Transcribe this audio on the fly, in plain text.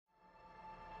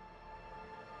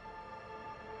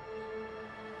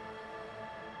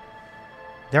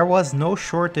There was no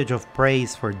shortage of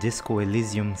praise for Disco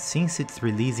Elysium since its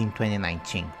release in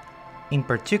 2019. In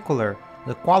particular,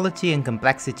 the quality and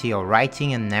complexity of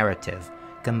writing and narrative,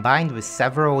 combined with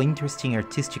several interesting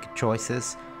artistic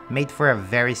choices, made for a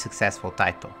very successful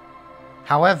title.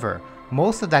 However,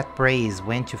 most of that praise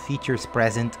went to features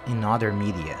present in other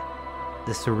media.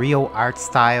 The surreal art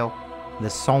style, the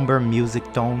somber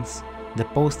music tones, the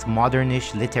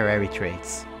postmodernish literary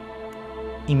traits.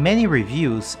 In many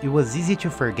reviews, it was easy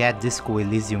to forget Disco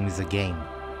Elysium is a game.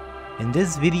 In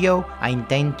this video, I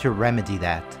intend to remedy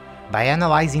that, by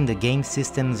analyzing the game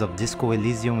systems of Disco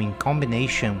Elysium in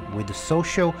combination with the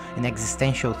social and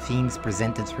existential themes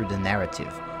presented through the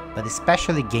narrative, but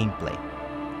especially gameplay.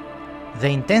 The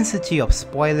intensity of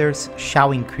spoilers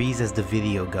shall increase as the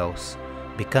video goes,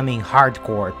 becoming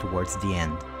hardcore towards the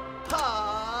end.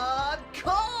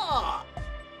 Hardcore!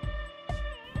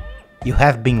 You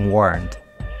have been warned.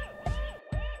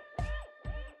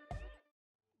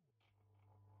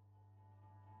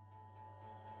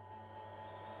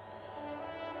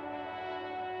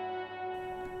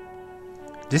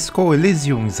 Disco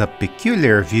Elysium is a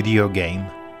peculiar video game.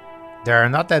 There are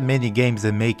not that many games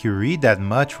that make you read that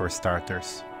much for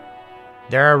starters.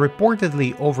 There are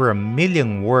reportedly over 1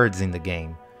 million words in the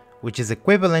game, which is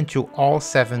equivalent to all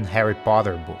 7 Harry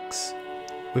Potter books.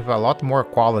 With a lot more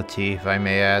quality, if I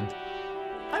may add.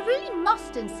 I really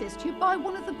must insist you buy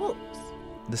one of the books.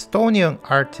 The Estonian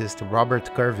artist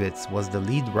Robert Kurvitz was the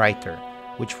lead writer,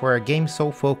 which for a game so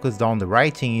focused on the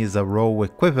writing is a role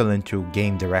equivalent to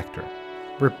game director.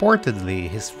 Reportedly,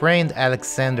 his friend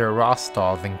Alexander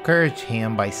Rostov encouraged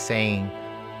him by saying,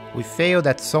 "We failed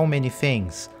at so many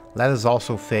things, let us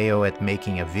also fail at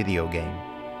making a video game."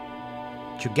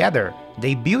 Together,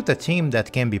 they built a team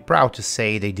that can be proud to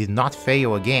say they did not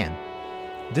fail again.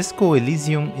 Disco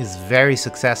Elysium is very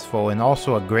successful and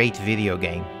also a great video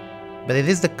game, but it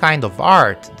is the kind of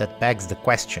art that begs the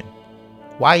question,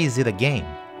 why is it a game?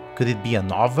 Could it be a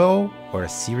novel or a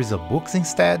series of books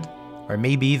instead? Or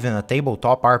maybe even a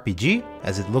tabletop RPG,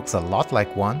 as it looks a lot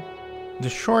like one? The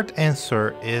short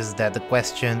answer is that the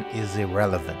question is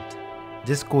irrelevant.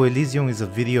 Disco Elysium is a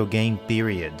video game,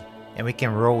 period, and we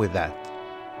can roll with that.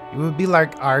 It would be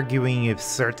like arguing if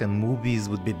certain movies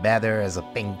would be better as a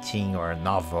painting or a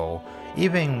novel,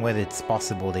 even when it's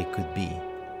possible they could be.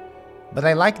 But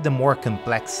I like the more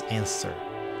complex answer.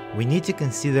 We need to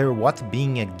consider what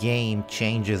being a game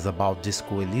changes about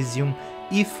Disco Elysium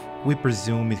if we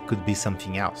presume it could be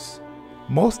something else.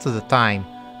 Most of the time,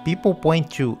 people point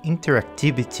to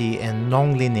interactivity and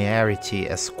non-linearity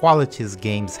as qualities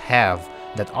games have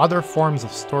that other forms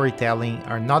of storytelling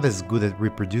are not as good at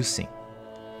reproducing.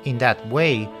 In that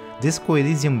way, Disco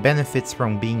Elysium benefits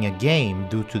from being a game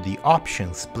due to the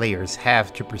options players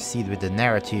have to proceed with the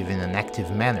narrative in an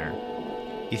active manner.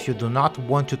 If you do not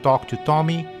want to talk to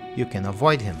Tommy, you can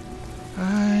avoid him.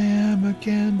 I am a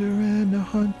gander and a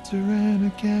hunter and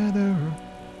a gatherer,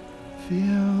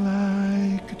 feel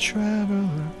like a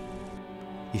traveler.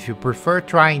 If you prefer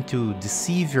trying to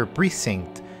deceive your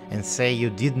precinct and say you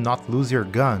did not lose your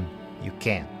gun, you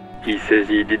can. He says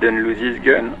he didn't lose his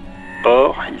gun,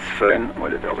 or his phone,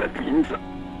 whatever that means.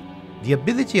 The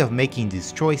ability of making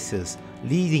these choices,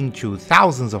 leading to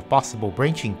thousands of possible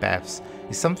branching paths,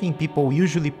 is something people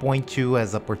usually point to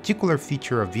as a particular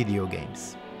feature of video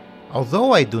games.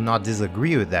 Although I do not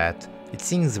disagree with that, it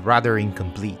seems rather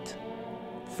incomplete.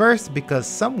 First, because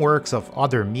some works of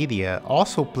other media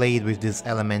also played with these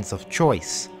elements of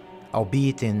choice,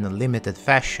 albeit in a limited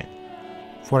fashion.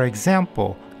 For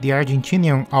example, the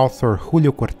Argentinian author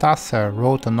Julio Cortázar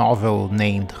wrote a novel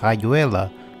named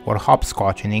Rayuela, or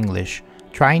Hopscotch in English,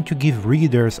 trying to give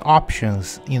readers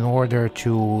options in order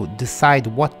to decide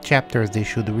what chapters they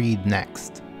should read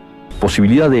next.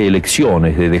 Posibilidad de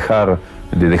elecciones, de dejar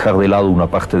de lado una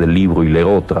parte del libro y leer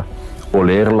otra, o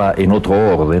leerla en otro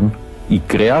orden, y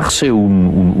crearse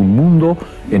un mundo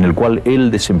en el cual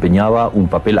él desempeñaba un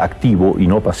papel activo y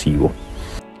no pasivo.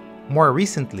 More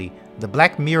recently, the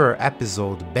Black Mirror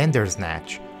episode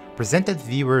Bandersnatch presented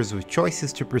viewers with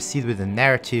choices to proceed with the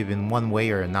narrative in one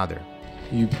way or another.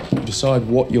 You decide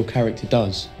what your character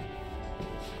does.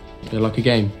 They're like a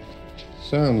game.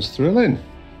 Sounds thrilling.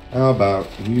 How about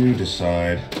you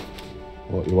decide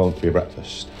what you want for your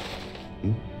breakfast?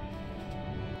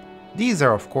 These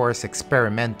are of course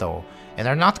experimental and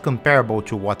are not comparable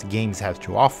to what games have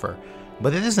to offer,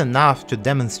 but it is enough to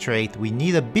demonstrate we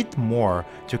need a bit more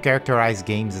to characterize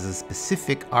games as a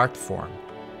specific art form.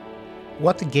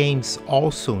 What games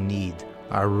also need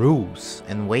are rules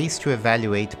and ways to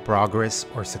evaluate progress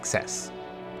or success.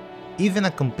 Even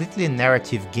a completely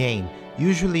narrative game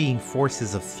usually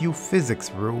enforces a few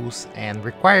physics rules and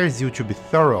requires you to be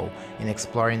thorough in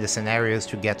exploring the scenarios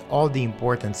to get all the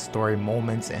important story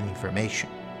moments and information.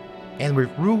 And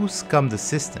with rules come the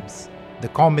systems, the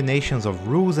combinations of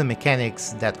rules and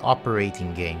mechanics that operate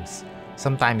in games,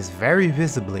 sometimes very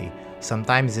visibly,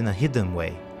 sometimes in a hidden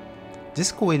way.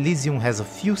 Disco Elysium has a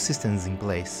few systems in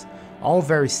place, all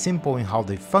very simple in how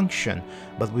they function,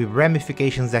 but with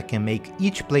ramifications that can make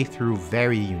each playthrough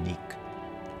very unique.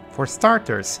 For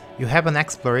starters, you have an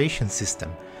exploration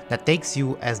system that takes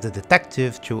you as the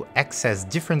detective to access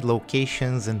different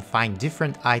locations and find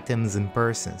different items and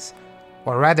persons,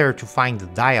 or rather to find the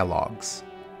dialogues.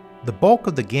 The bulk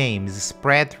of the game is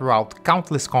spread throughout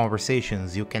countless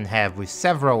conversations you can have with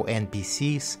several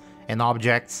NPCs and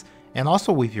objects, and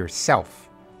also with yourself.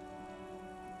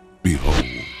 Behold.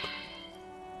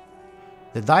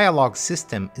 The dialogue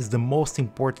system is the most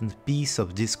important piece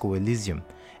of Disco Elysium,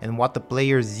 and what the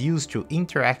players use to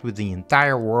interact with the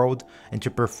entire world and to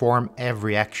perform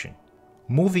every action.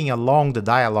 Moving along the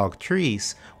dialogue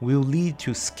trees will lead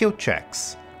to skill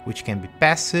checks, which can be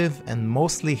passive and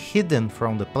mostly hidden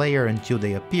from the player until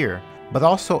they appear, but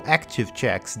also active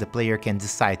checks the player can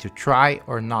decide to try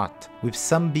or not, with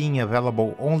some being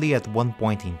available only at one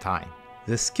point in time.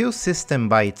 The skill system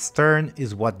by its turn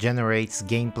is what generates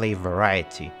gameplay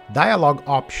variety. Dialogue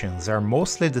options are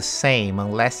mostly the same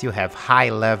unless you have high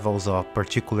levels of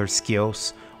particular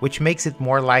skills, which makes it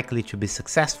more likely to be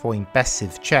successful in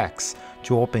passive checks,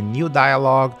 to open new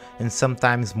dialogue and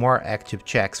sometimes more active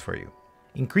checks for you.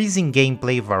 Increasing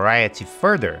gameplay variety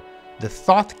further, the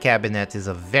Thought Cabinet is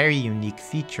a very unique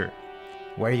feature,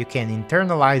 where you can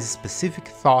internalize specific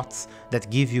thoughts that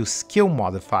give you skill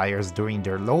modifiers during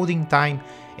their loading time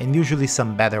and usually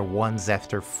some better ones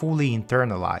after fully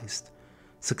internalized.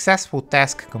 Successful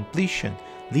task completion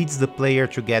leads the player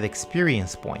to get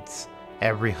experience points,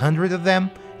 every 100 of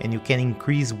them, and you can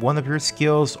increase one of your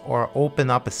skills or open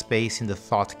up a space in the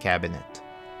Thought Cabinet.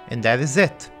 And that is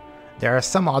it. There are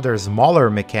some other smaller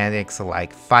mechanics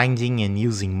like finding and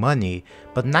using money,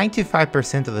 but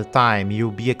 95% of the time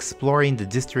you'll be exploring the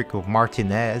district of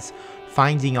Martinez,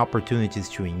 finding opportunities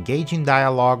to engage in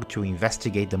dialogue to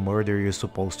investigate the murder you're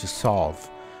supposed to solve,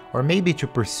 or maybe to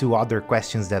pursue other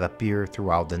questions that appear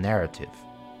throughout the narrative.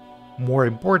 More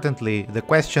importantly, the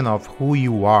question of who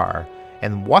you are,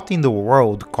 and what in the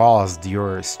world caused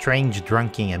your strange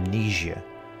drunken amnesia.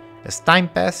 As time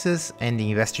passes and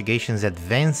the investigations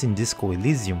advance in Disco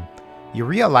Elysium, you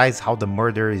realize how the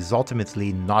murder is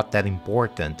ultimately not that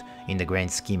important in the grand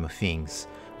scheme of things,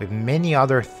 with many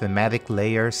other thematic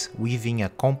layers weaving a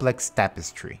complex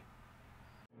tapestry.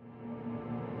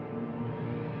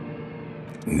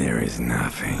 There is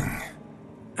nothing,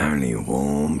 only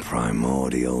warm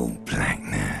primordial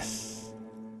blackness.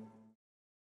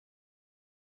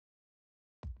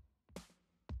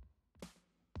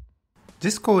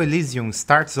 Disco Elysium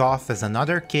starts off as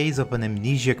another case of an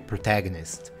amnesiac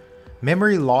protagonist.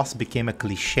 Memory loss became a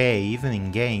cliché even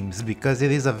in games because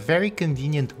it is a very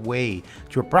convenient way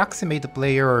to approximate the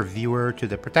player or viewer to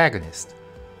the protagonist.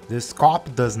 This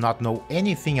cop does not know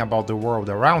anything about the world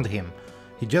around him,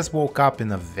 he just woke up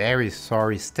in a very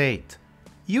sorry state.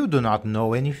 You do not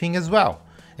know anything as well,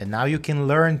 and now you can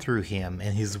learn through him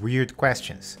and his weird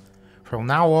questions. From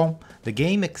now on, the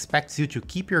game expects you to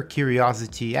keep your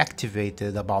curiosity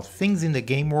activated about things in the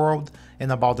game world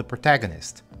and about the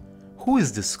protagonist. Who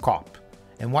is this cop?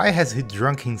 And why has he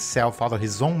drunk himself out of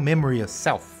his own memory of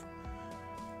self?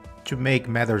 To make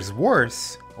matters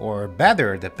worse, or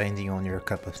better depending on your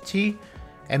cup of tea,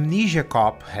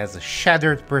 Amnesiacop has a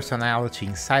shattered personality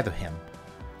inside of him.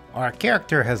 Our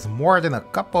character has more than a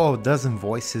couple of dozen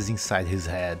voices inside his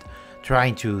head,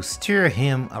 trying to steer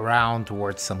him around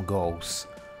towards some goals.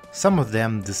 Some of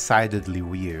them decidedly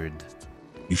weird.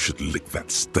 You should lick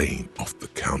that stain off the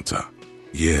counter.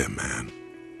 Yeah, man.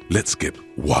 Let's get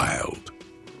wild.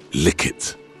 Lick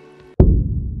it.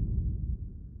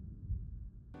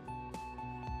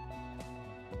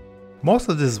 Most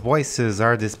of these voices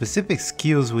are the specific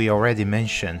skills we already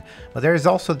mentioned, but there is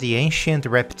also the ancient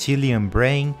reptilian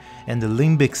brain and the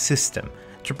limbic system,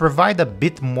 to provide a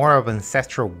bit more of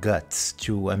ancestral guts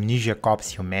to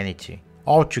Amnesiacop's humanity.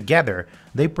 Altogether,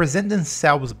 they present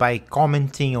themselves by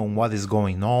commenting on what is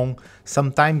going on,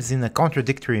 sometimes in a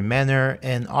contradictory manner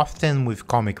and often with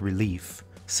comic relief.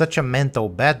 Such a mental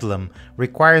bedlam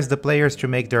requires the players to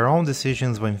make their own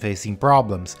decisions when facing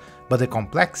problems, but the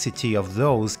complexity of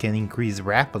those can increase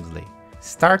rapidly.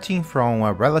 Starting from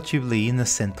a relatively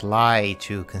innocent lie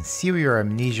to conceal your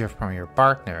amnesia from your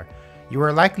partner, you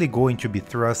are likely going to be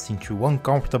thrust into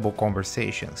uncomfortable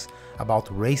conversations about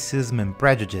racism and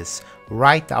prejudice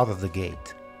right out of the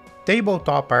gate.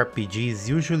 Tabletop RPGs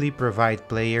usually provide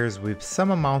players with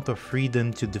some amount of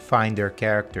freedom to define their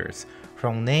characters,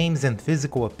 from names and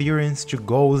physical appearance to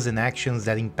goals and actions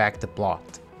that impact the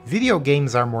plot. Video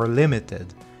games are more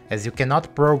limited, as you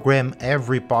cannot program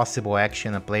every possible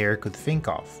action a player could think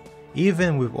of.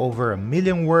 Even with over 1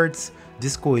 million words,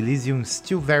 Disco Elysium is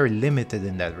still very limited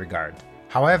in that regard.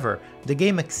 However, the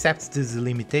game accepts these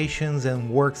limitations and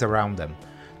works around them,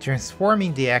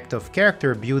 transforming the act of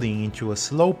character building into a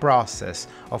slow process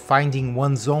of finding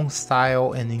one's own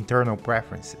style and internal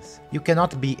preferences. You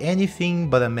cannot be anything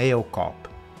but a male cop,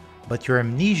 but your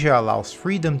amnesia allows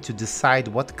freedom to decide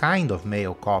what kind of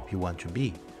male cop you want to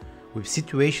be, with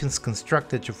situations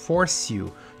constructed to force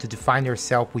you to define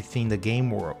yourself within the game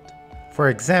world. For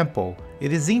example,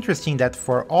 it is interesting that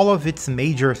for all of its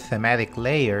major thematic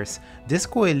layers,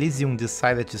 Disco Elysium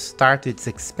decided to start its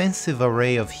expansive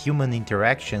array of human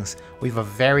interactions with a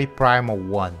very primal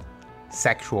one: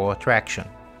 sexual attraction.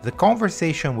 The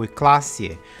conversation with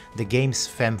Glacier, the game's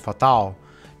femme fatale,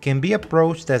 can be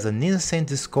approached as an innocent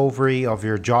discovery of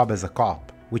your job as a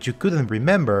cop, which you couldn't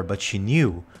remember but she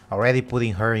knew, already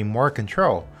putting her in more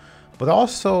control, but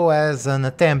also as an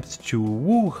attempt to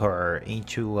woo her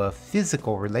into a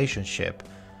physical relationship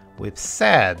with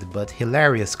sad but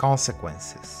hilarious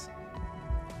consequences.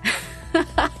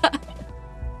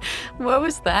 What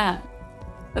was that?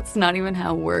 That's not even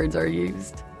how words are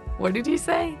used. What did you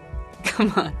say?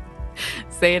 Come on,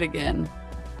 say it again.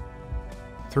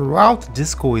 Throughout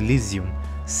Disco Elysium,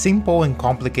 simple and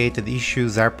complicated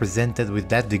issues are presented with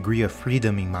that degree of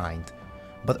freedom in mind,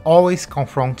 but always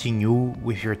confronting you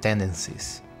with your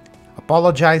tendencies.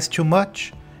 Apologize too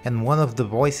much, and one of the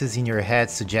voices in your head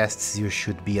suggests you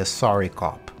should be a sorry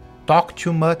cop. Talk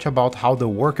too much about how the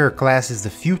worker class is the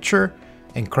future,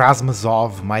 and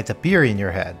Krasmazov might appear in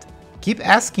your head. Keep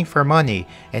asking for money,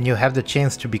 and you have the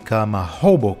chance to become a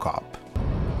hobo cop.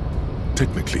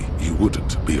 Technically, you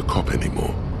wouldn't be a cop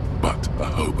anymore, but a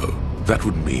hobo. That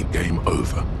would mean game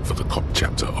over for the cop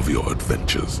chapter of your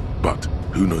adventures, but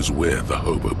who knows where the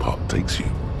hobo part takes you.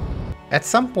 At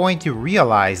some point you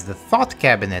realize the thought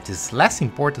cabinet is less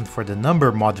important for the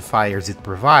number modifiers it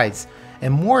provides,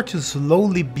 and more to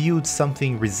slowly build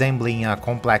something resembling a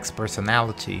complex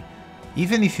personality,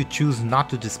 even if you choose not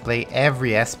to display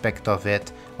every aspect of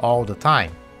it all the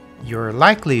time. Your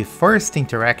likely first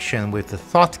interaction with the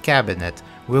thought cabinet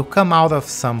will come out of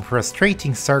some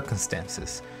frustrating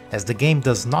circumstances, as the game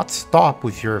does not stop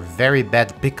with your very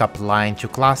bad pickup line to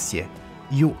Glacier.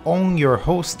 You owe your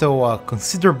hostel a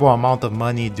considerable amount of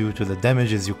money due to the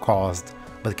damages you caused,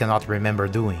 but cannot remember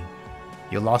doing.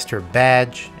 You lost your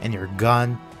badge and your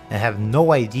gun, and have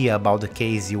no idea about the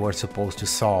case you were supposed to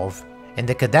solve. And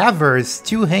the cadaver is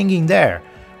still hanging there,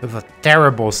 with a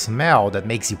terrible smell that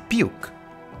makes you puke.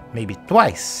 Maybe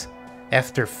twice.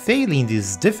 After failing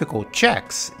these difficult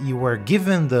checks, you were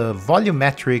given the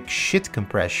volumetric shit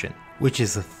compression, which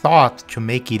is a thought to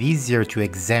make it easier to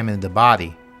examine the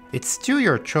body. It's still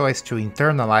your choice to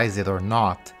internalize it or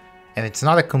not, and it's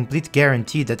not a complete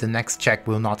guarantee that the next check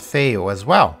will not fail as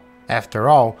well. After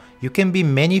all, you can be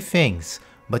many things,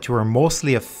 but you are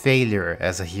mostly a failure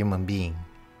as a human being.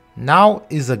 Now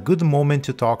is a good moment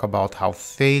to talk about how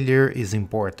failure is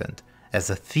important as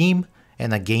a theme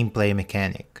and a gameplay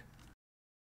mechanic.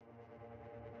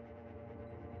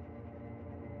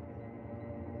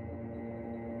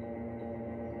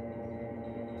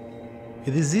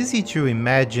 It is easy to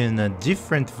imagine a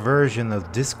different version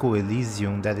of Disco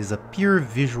Elysium that is a pure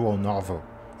visual novel.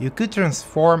 You could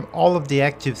transform all of the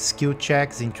active skill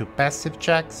checks into passive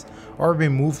checks or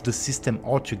remove the system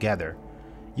altogether.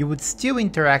 You would still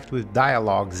interact with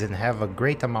dialogues and have a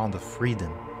great amount of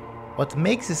freedom. What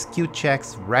makes skill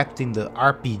checks wrapped in the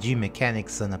RPG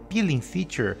mechanics an appealing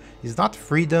feature is not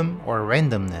freedom or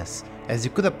randomness, as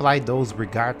you could apply those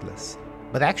regardless,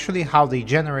 but actually how they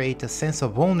generate a sense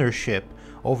of ownership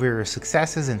over your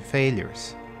successes and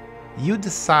failures. You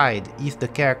decide if the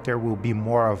character will be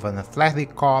more of an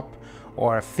athletic cop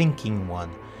or a thinking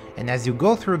one, and as you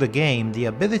go through the game, the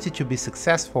ability to be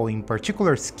successful in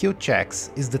particular skill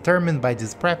checks is determined by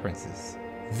these preferences.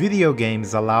 Video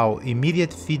games allow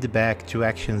immediate feedback to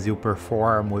actions you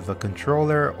perform with a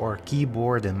controller or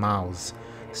keyboard and mouse,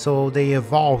 so they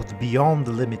evolved beyond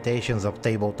the limitations of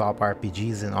tabletop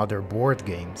RPGs and other board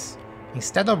games.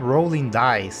 Instead of rolling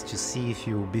dice to see if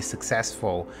you'll be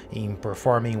successful in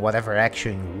performing whatever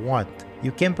action you want,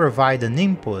 you can provide an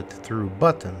input through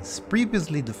buttons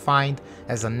previously defined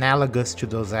as analogous to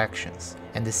those actions,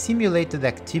 and the simulated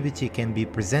activity can be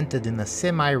presented in a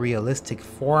semi-realistic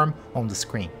form on the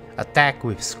screen. Attack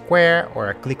with square or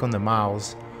a click on the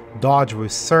mouse, dodge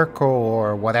with circle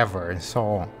or whatever, and so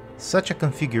on. Such a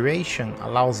configuration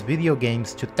allows video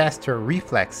games to test your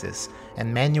reflexes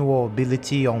and manual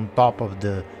ability on top of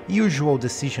the usual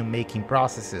decision-making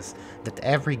processes that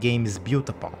every game is built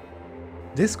upon.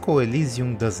 Disco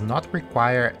Elysium does not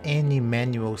require any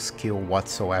manual skill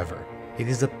whatsoever. It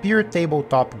is a pure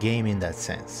tabletop game in that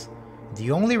sense.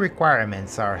 The only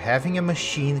requirements are having a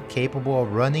machine capable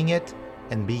of running it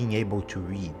and being able to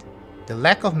read. The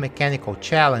lack of mechanical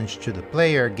challenge to the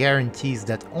player guarantees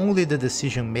that only the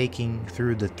decision making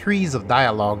through the trees of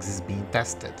dialogues is being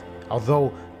tested.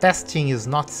 Although testing is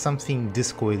not something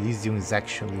Disco Elysium is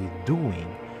actually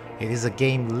doing, it is a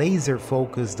game laser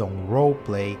focused on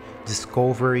roleplay,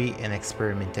 discovery and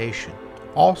experimentation.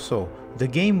 Also, the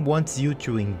game wants you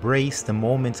to embrace the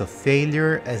moments of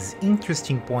failure as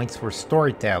interesting points for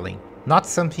storytelling, not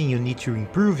something you need to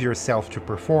improve yourself to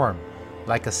perform,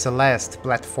 like a Celeste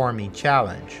platforming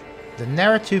challenge. The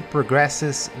narrative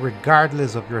progresses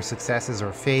regardless of your successes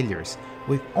or failures,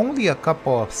 with only a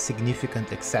couple of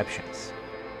significant exceptions.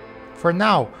 For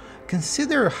now,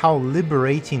 consider how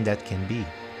liberating that can be.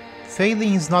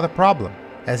 Failing is not a problem,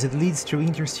 as it leads to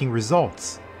interesting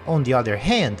results. On the other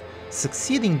hand,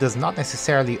 succeeding does not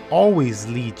necessarily always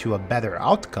lead to a better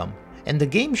outcome, and the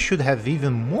game should have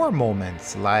even more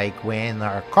moments, like when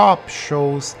our cop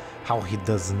shows how he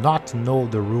does not know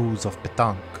the rules of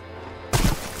pétanque.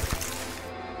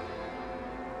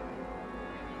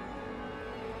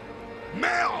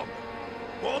 Merde!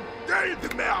 Bordel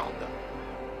de merde!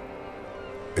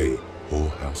 A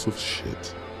whorehouse of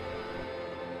shit.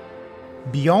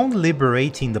 Beyond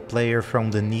liberating the player from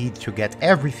the need to get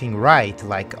everything right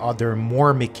like other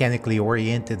more mechanically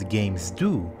oriented games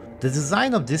do, the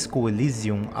design of Disco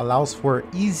Elysium allows for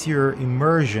easier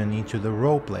immersion into the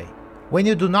roleplay. When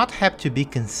you do not have to be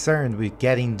concerned with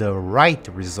getting the right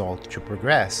result to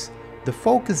progress, the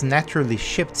focus naturally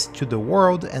shifts to the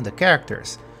world and the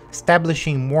characters,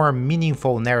 establishing more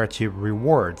meaningful narrative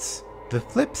rewards. The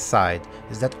flip side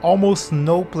is that almost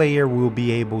no player will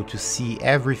be able to see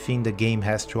everything the game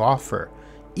has to offer,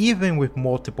 even with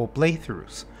multiple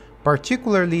playthroughs,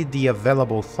 particularly the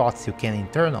available thoughts you can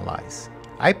internalize.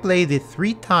 I played it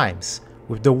 3 times,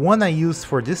 with the one I used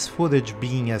for this footage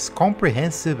being as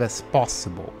comprehensive as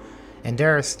possible, and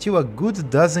there are still a good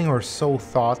dozen or so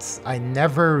thoughts I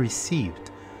never received.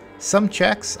 Some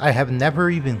checks I have never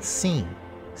even seen.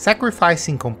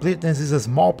 Sacrificing completeness is a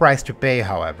small price to pay,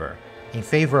 however, in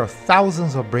favor of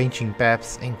thousands of branching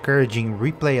paths encouraging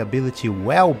replayability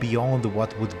well beyond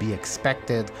what would be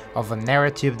expected of a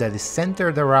narrative that is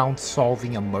centered around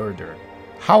solving a murder.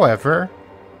 However,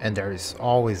 and there is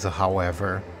always a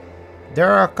however, there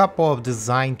are a couple of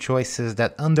design choices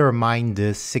that undermine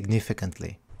this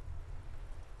significantly.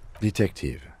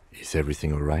 Detective, is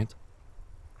everything alright?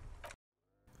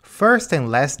 First and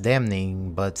less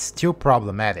damning, but still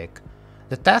problematic,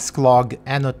 the task log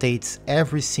annotates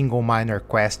every single minor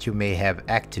quest you may have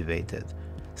activated,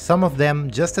 some of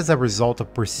them just as a result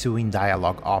of pursuing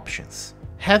dialogue options.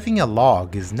 Having a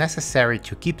log is necessary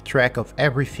to keep track of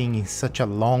everything in such a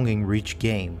long and rich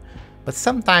game, but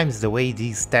sometimes the way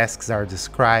these tasks are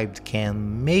described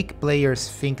can make players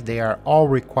think they are all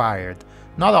required,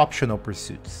 not optional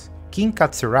pursuits. King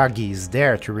Katsuragi is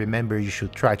there to remember you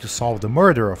should try to solve the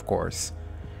murder, of course,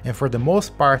 and for the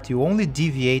most part you only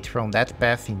deviate from that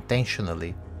path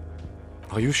intentionally.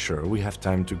 Are you sure we have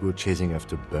time to go chasing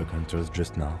after bug hunters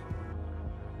just now?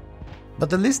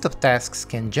 But the list of tasks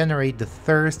can generate the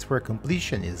thirst for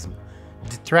completionism,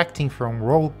 detracting from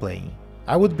role-playing.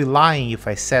 I would be lying if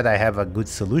I said I have a good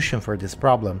solution for this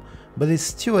problem, but it's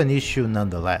still an issue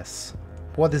nonetheless.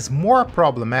 What is more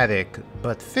problematic,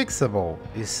 but fixable,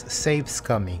 is save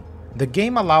scumming. The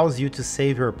game allows you to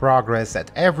save your progress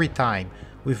at every time,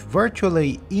 with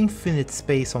virtually infinite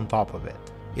space on top of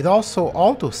it. It also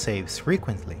autosaves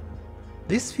frequently.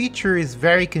 This feature is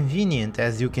very convenient,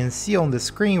 as you can see on the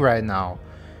screen right now.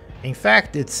 In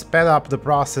fact, it sped up the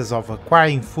process of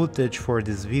acquiring footage for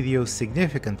this video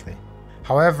significantly.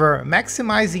 However,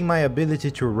 maximizing my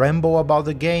ability to ramble about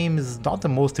the game is not the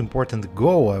most important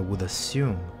goal, I would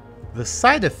assume. The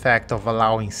side effect of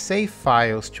allowing save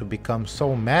files to become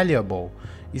so malleable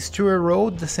is to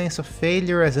erode the sense of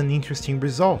failure as an interesting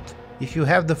result. If you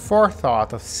have the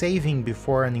forethought of saving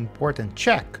before an important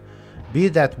check, be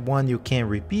that one you can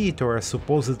repeat or a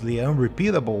supposedly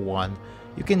unrepeatable one,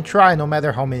 you can try no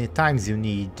matter how many times you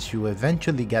need to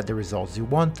eventually get the results you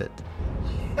wanted.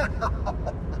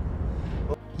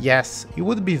 Yes, it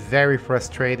would be very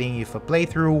frustrating if a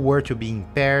playthrough were to be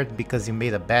impaired because you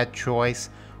made a bad choice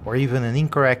or even an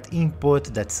incorrect input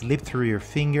that slipped through your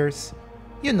fingers.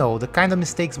 You know, the kind of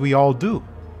mistakes we all do.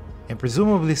 And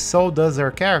presumably so does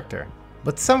our character.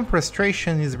 But some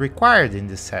frustration is required in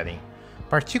this setting,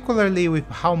 particularly with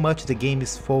how much the game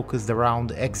is focused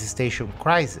around existential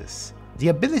crisis. The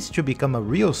ability to become a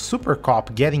real super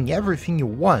cop getting everything you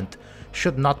want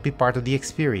should not be part of the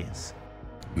experience.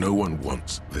 No one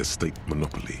wants their state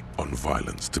monopoly on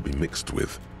violence to be mixed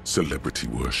with celebrity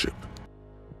worship.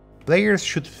 Players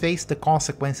should face the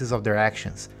consequences of their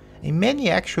actions, and many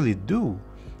actually do,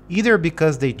 either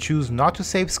because they choose not to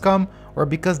save scum or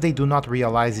because they do not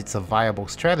realize it's a viable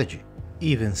strategy.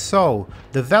 Even so,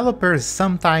 developers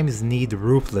sometimes need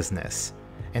ruthlessness,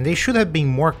 and they should have been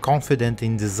more confident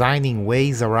in designing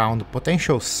ways around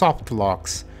potential soft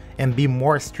locks and be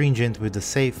more stringent with the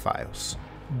save files.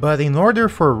 But in order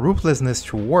for ruthlessness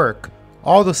to work,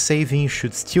 auto-saving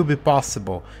should still be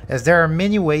possible, as there are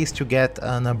many ways to get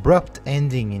an abrupt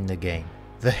ending in the game.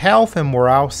 The health and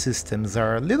morale systems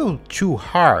are a little too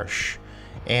harsh,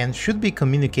 and should be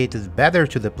communicated better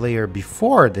to the player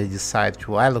before they decide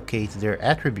to allocate their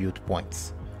attribute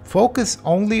points. Focus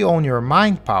only on your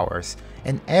mind powers,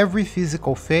 and every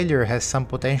physical failure has some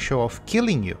potential of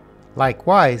killing you.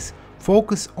 Likewise,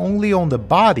 focus only on the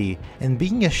body, and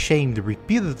being ashamed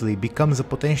repeatedly becomes a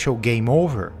potential game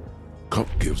over. Cop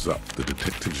gives up the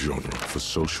detective genre for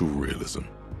social realism.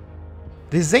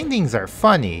 These endings are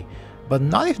funny, but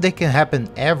not if they can happen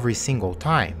every single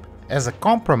time. As a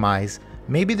compromise,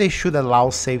 maybe they should allow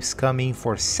save scumming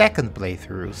for second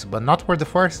playthroughs, but not for the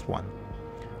first one,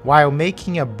 while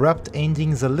making abrupt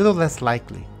endings a little less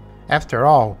likely. After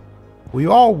all, we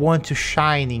all want to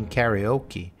shine in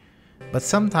karaoke, but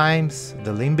sometimes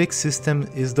the limbic system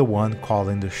is the one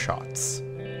calling the shots.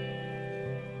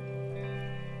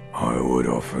 I would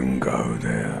often go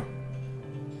there,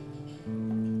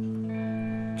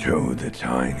 to the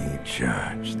tiny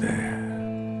church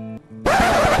there.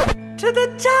 To the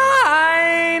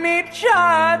tiny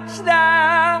church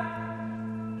there,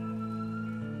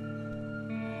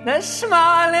 the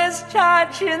smallest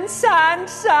church in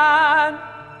Sansan.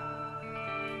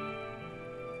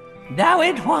 Though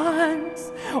it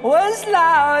once was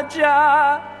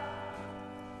larger.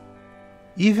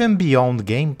 Even beyond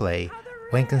gameplay,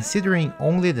 when considering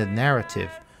only the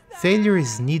narrative, failure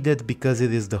is needed because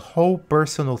it is the whole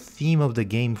personal theme of the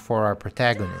game for our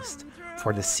protagonist,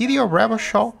 for the city of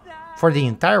Revachol, for the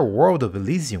entire world of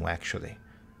Elysium actually.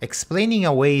 Explaining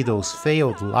away those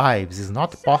failed lives is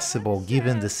not possible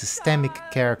given the systemic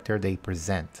character they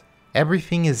present.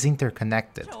 Everything is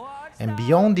interconnected, and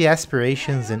beyond the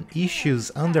aspirations and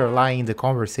issues underlying the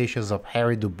conversations of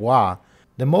Harry Dubois,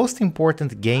 the most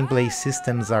important gameplay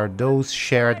systems are those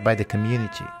shared by the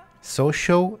community,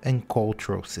 social and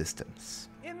cultural systems.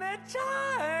 In the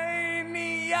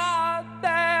tiny yard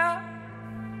there,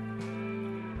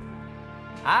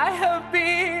 I have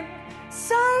been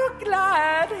so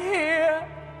glad here.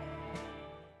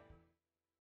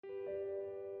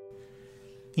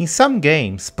 In some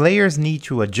games, players need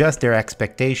to adjust their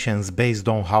expectations based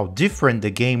on how different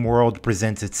the game world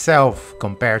presents itself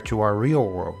compared to our real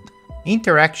world.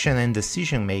 Interaction and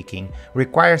decision making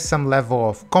require some level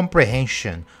of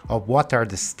comprehension of what are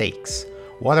the stakes,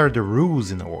 what are the rules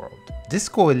in the world.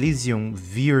 Disco Elysium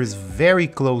veers very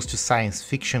close to science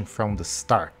fiction from the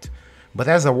start, but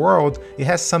as a world it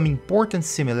has some important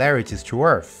similarities to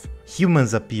Earth.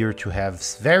 Humans appear to have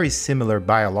very similar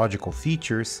biological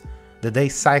features, the day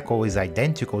cycle is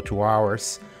identical to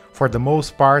ours, for the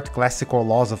most part classical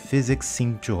laws of physics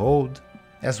seem to hold.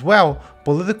 As well,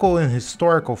 political and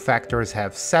historical factors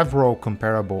have several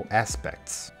comparable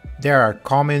aspects. There are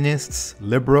communists,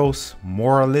 liberals,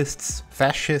 moralists,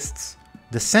 fascists.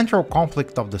 The central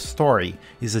conflict of the story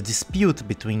is a dispute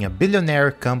between a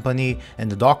billionaire company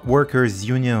and the dock workers'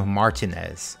 union of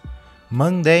Martinez.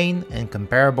 Mundane and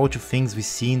comparable to things we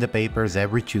see in the papers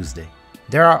every Tuesday.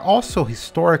 There are also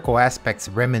historical aspects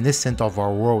reminiscent of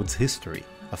our world's history.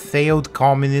 A failed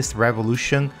communist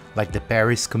revolution like the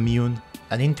Paris Commune,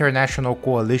 an international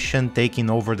coalition taking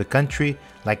over the country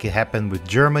like it happened with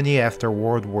Germany after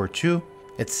World War II,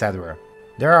 etc.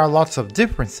 There are lots of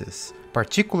differences,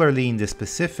 particularly in the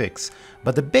specifics,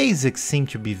 but the basics seem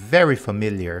to be very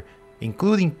familiar,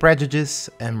 including prejudice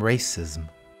and racism.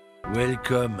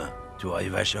 Welcome to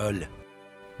Revachol.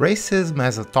 Racism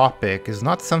as a topic is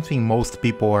not something most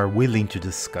people are willing to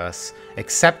discuss,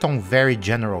 except on very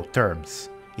general terms.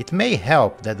 It may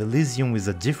help that Elysium is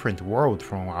a different world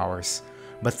from ours,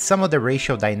 but some of the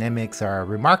racial dynamics are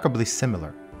remarkably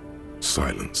similar.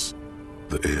 Silence.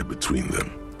 The air between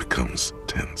them becomes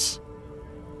tense.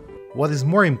 What is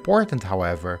more important,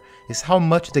 however, is how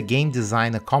much the game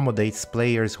design accommodates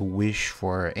players who wish,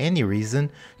 for any reason,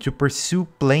 to pursue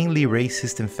plainly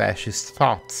racist and fascist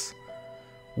thoughts.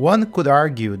 One could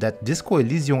argue that Disco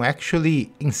Elysium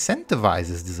actually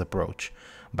incentivizes this approach,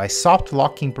 by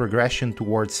soft-locking progression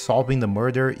towards solving the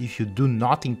murder if you do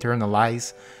not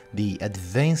internalize the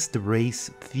advanced race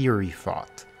theory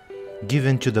thought,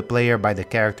 given to the player by the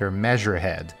character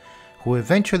Measurehead, who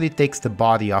eventually takes the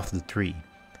body off the tree,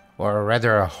 or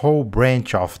rather a whole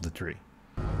branch off the tree.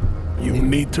 You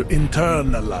need to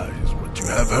internalize what you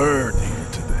have heard here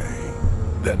today,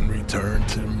 then return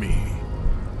to me.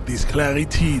 This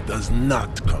clarity does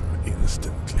not come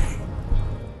instantly.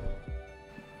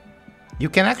 You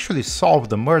can actually solve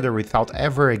the murder without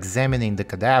ever examining the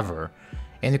cadaver,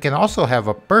 and you can also have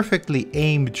a perfectly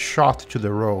aimed shot to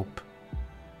the rope.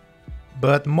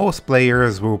 But most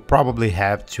players will probably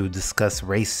have to discuss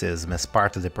racism as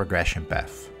part of the progression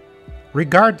path.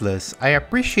 Regardless, I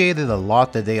appreciated a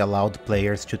lot that they allowed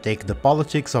players to take the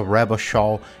politics of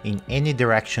Rebel in any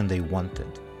direction they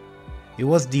wanted. It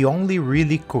was the only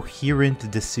really coherent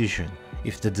decision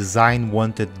if the design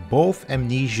wanted both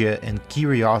amnesia and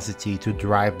curiosity to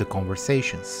drive the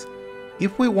conversations.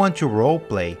 If we want to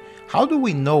roleplay, how do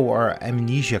we know our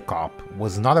Amnesiacop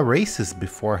was not a racist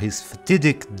before his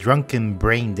fatidic drunken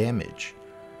brain damage?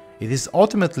 It is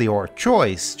ultimately our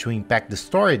choice to impact the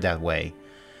story that way,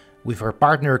 with our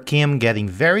partner Kim getting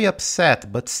very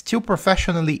upset but still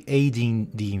professionally aiding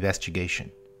the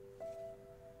investigation.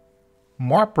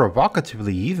 More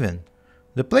provocatively even,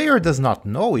 the player does not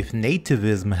know if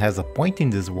nativism has a point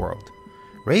in this world.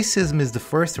 Racism is the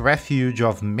first refuge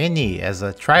of many as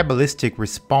a tribalistic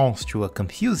response to a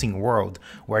confusing world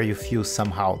where you feel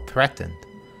somehow threatened.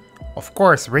 Of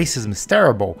course, racism is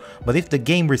terrible, but if the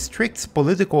game restricts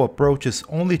political approaches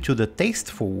only to the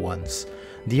tasteful ones,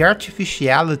 the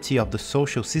artificiality of the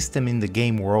social system in the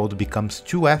game world becomes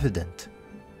too evident.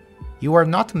 You are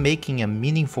not making a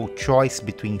meaningful choice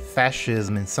between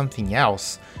fascism and something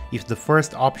else if the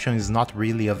first option is not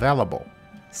really available.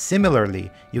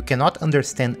 Similarly, you cannot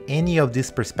understand any of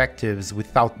these perspectives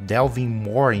without delving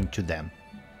more into them.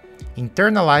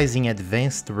 Internalizing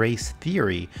advanced race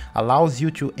theory allows you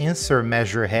to answer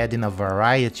Measurehead in a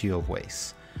variety of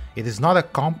ways. It is not a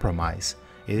compromise,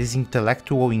 it is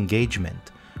intellectual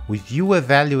engagement, with you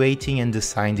evaluating and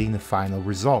deciding the final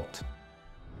result.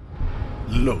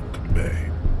 Look,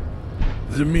 babe.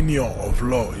 The minion of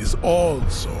law is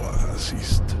also a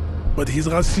racist, but his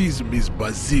racism is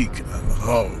basic and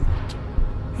rote.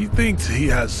 He thinks he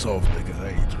has solved the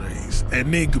great race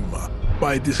enigma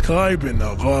by describing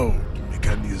a road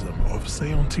mechanism of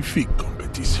scientific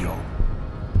competition.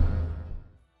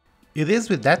 It is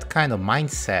with that kind of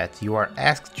mindset you are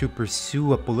asked to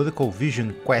pursue a political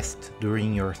vision quest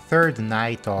during your third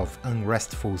night of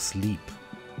unrestful sleep.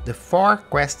 The 4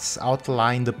 quests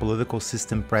outline the political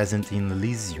system present in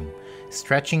Elysium,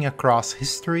 stretching across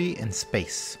history and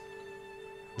space.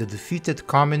 The defeated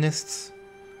communists,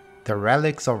 the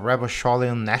relics of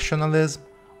Rebellion nationalism,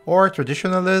 or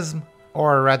traditionalism,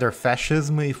 or rather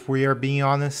fascism if we are being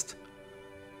honest,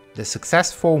 the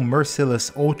successful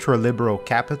merciless ultra-liberal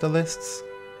capitalists,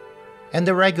 and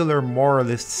the regular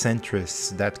moralist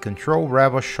centrists that control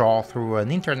Rebel through an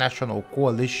international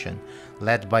coalition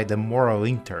led by the moral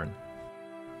intern.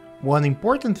 One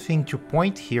important thing to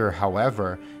point here,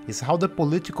 however, is how the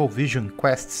political vision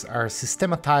quests are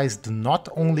systematized not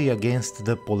only against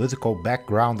the political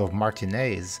background of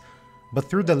Martinez, but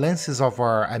through the lenses of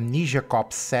our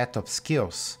Amnesiacop set of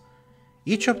skills.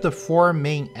 Each of the 4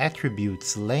 main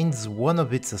attributes lends one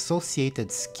of its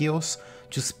associated skills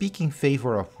to speak in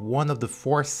favor of one of the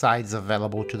 4 sides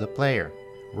available to the player.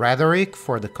 Rhetoric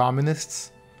for the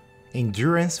communists,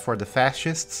 endurance for the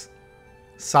fascists,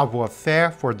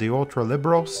 savoir-faire for the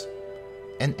ultra-liberals,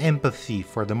 and empathy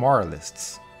for the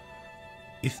moralists.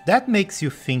 If that makes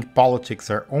you think politics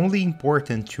are only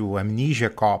important to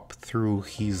Amnesiacop through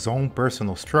his own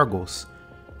personal struggles,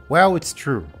 well, it's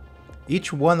true.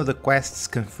 Each one of the quests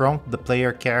confront the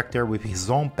player character with his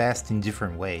own past in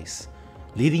different ways,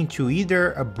 leading to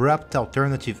either abrupt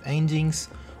alternative endings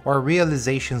or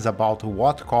realizations about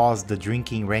what caused the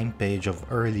drinking rampage of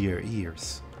earlier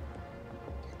years.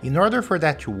 In order for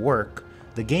that to work,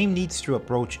 the game needs to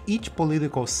approach each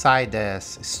political side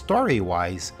as,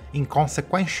 story-wise,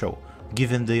 inconsequential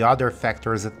given the other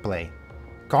factors at play.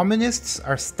 Communists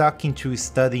are stuck into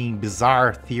studying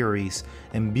bizarre theories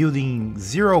and building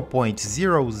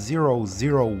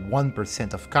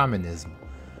 0.0001% of communism,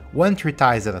 one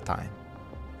treatise at a time.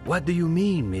 What do you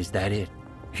mean, is that it?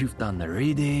 You've done the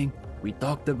reading, we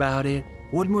talked about it.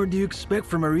 What more do you expect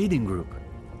from a reading group?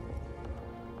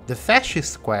 The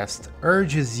fascist quest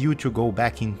urges you to go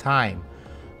back in time,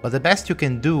 but the best you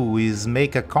can do is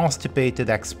make a constipated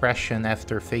expression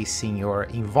after facing your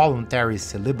involuntary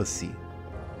celibacy.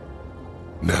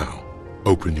 Now,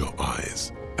 open your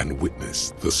eyes and witness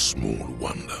the small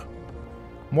wonder.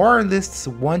 Moralists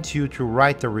want you to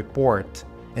write a report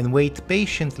and wait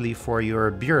patiently for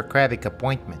your bureaucratic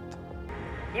appointment.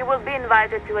 You will be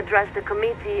invited to address the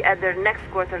committee at their next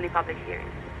quarterly public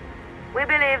hearing. We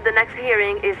believe the next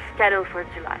hearing is scheduled for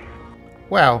July.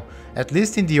 Well, at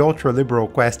least in the ultra-liberal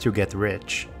quest you get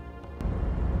rich.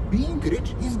 Being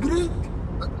rich is great.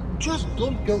 Just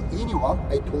don't tell anyone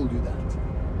I told you that.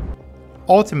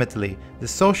 Ultimately, the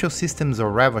social systems of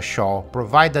Revachol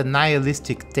provide a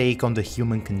nihilistic take on the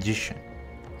human condition.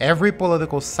 Every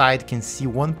political side can see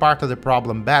one part of the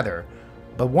problem better,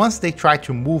 but once they try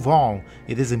to move on,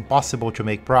 it is impossible to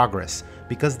make progress,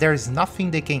 because there is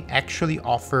nothing they can actually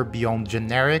offer beyond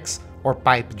generics or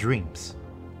pipe dreams.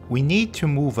 We need to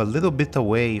move a little bit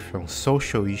away from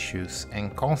social issues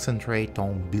and concentrate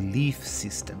on belief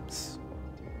systems.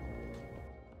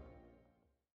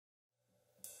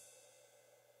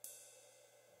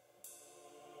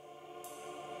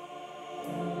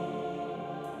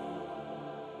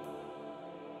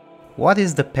 What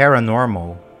is the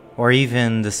paranormal, or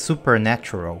even the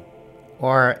supernatural,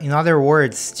 or in other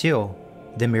words still,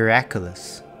 the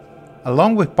miraculous?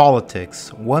 Along with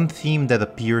politics, one theme that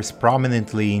appears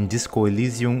prominently in Disco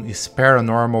Elysium is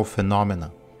paranormal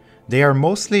phenomena. They are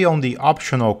mostly on the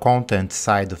optional content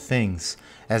side of things,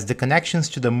 as the connections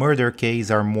to the murder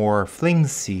case are more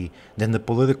flimsy than the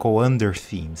political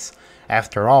under-themes.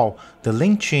 After all, the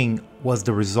lynching was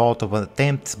the result of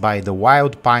attempts by the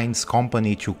Wild Pines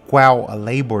Company to quell a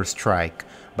labor strike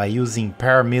by using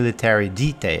paramilitary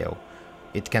detail.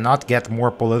 It cannot get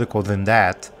more political than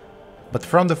that. But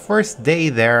from the first day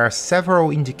there are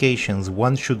several indications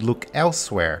one should look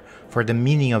elsewhere for the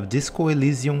meaning of Disco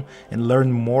Elysium and learn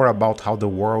more about how the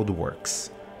world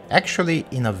works. Actually,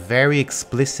 in a very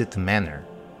explicit manner.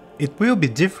 It will be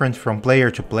different from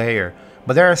player to player,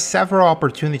 but there are several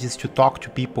opportunities to talk to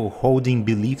people holding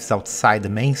beliefs outside the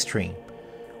mainstream,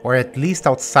 or at least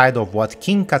outside of what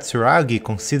King Katsuragi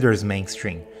considers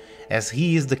mainstream, as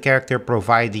he is the character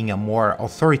providing a more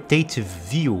authoritative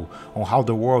view on how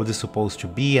the world is supposed to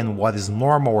be and what is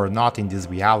normal or not in this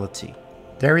reality.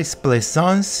 There is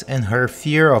Plaisance and her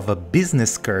fear of a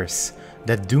business curse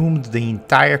that doomed the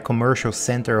entire commercial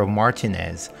center of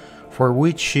Martinez, for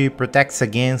which she protects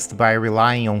against by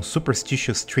relying on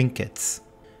superstitious trinkets.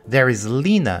 There is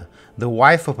Lena, the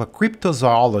wife of a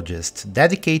cryptozoologist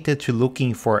dedicated to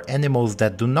looking for animals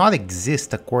that do not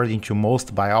exist according to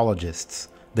most biologists,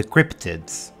 the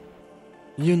cryptids.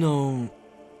 You know,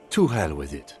 to hell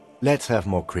with it. Let's have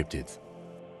more cryptids.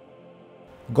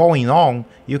 Going on,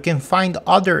 you can find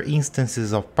other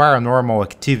instances of paranormal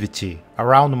activity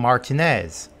around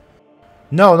Martinez.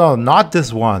 No, not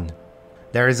this one.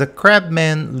 There is a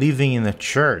crabman living in a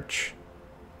church,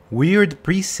 weird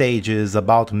presages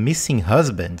about missing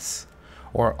husbands,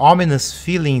 or ominous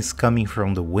feelings coming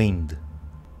from the wind.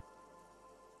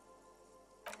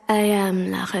 I am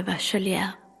la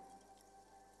Revacholière.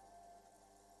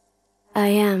 I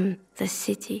am the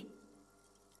city.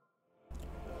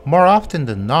 More often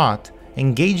than not,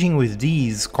 engaging with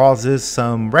these causes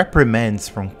some reprimands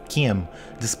from Kim,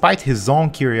 despite his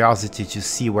own curiosity to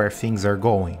see where things are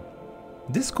going.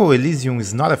 Disco Elysium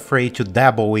is not afraid to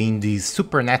dabble in these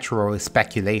supernatural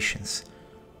speculations,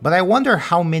 but I wonder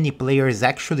how many players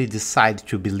actually decide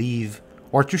to believe,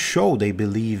 or to show they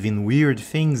believe in weird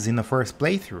things in the first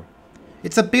playthrough.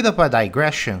 It's a bit of a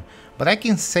digression, but I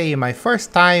can say my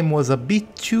first time was a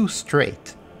bit too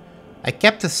straight. I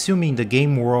kept assuming the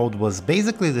game world was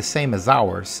basically the same as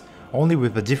ours, only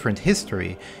with a different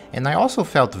history, and I also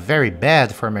felt very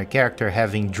bad for my character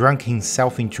having drunk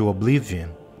himself into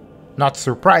oblivion. Not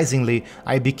surprisingly,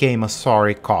 I became a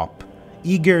sorry cop,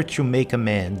 eager to make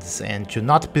amends and to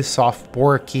not piss off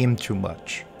poor Kim too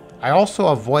much. I also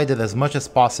avoided as much as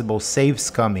possible save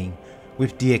scumming,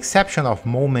 with the exception of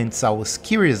moments I was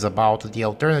curious about the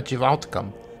alternative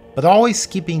outcome, but always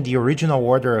keeping the original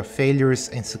order of failures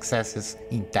and successes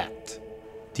intact.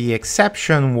 The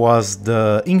exception was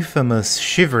the infamous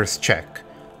Shivers check,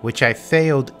 which I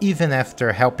failed even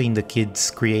after helping the kids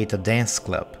create a dance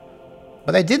club.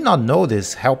 But I did not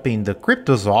notice helping the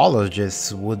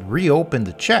cryptozoologists would reopen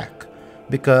the check,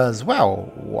 because,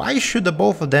 well, why should the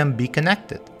both of them be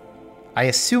connected? I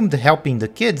assumed helping the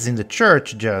kids in the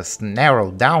church just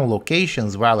narrowed down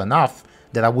locations well enough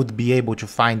that I would be able to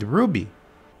find Ruby.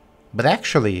 But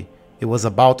actually, it was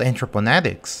about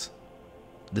Entroponetics,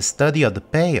 the study of the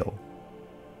Pale,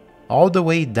 all the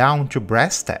way down to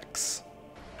brass tacks.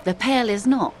 The Pale is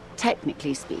not,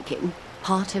 technically speaking,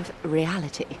 part of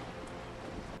reality.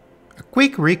 A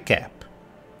quick recap.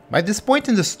 By this point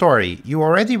in the story, you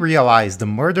already realize the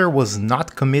murder was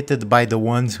not committed by the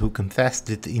ones who confessed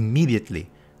it immediately,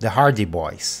 the Hardy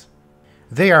Boys.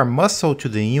 They are muscle to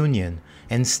the Union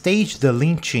and staged the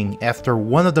lynching after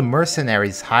one of the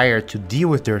mercenaries hired to deal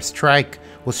with their strike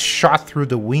was shot through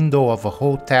the window of a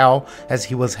hotel as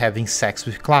he was having sex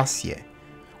with Glacier.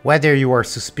 Whether you are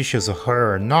suspicious of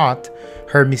her or not,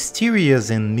 her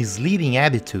mysterious and misleading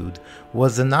attitude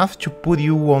was enough to put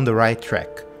you on the right track.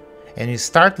 And you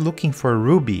start looking for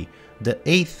Ruby, the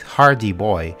 8th Hardy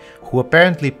boy, who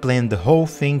apparently planned the whole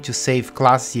thing to save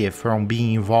Glacier from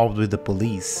being involved with the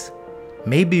police.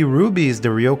 Maybe Ruby is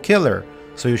the real killer,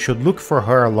 so you should look for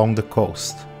her along the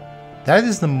coast. That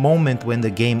is the moment when the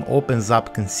game opens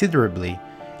up considerably,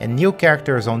 and new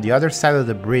characters on the other side of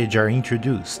the bridge are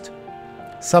introduced.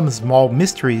 Some small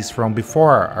mysteries from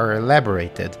before are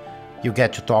elaborated. You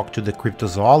get to talk to the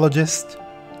cryptozoologist.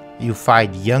 You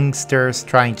find youngsters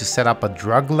trying to set up a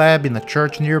drug lab in a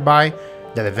church nearby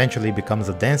that eventually becomes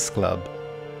a dance club.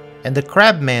 And the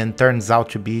Crabman turns out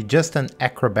to be just an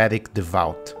acrobatic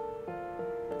devout.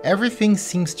 Everything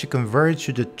seems to converge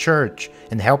to the church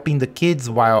and helping the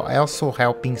kids while also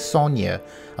helping Sonia,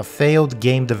 a failed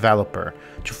game developer,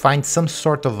 to find some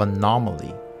sort of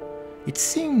anomaly. It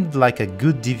seemed like a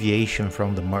good deviation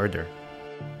from the murder.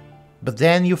 But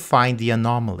then you find the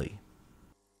anomaly.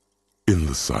 In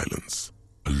the silence,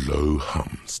 a low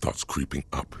hum starts creeping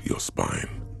up your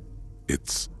spine.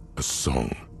 It's a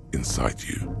song inside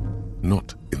you,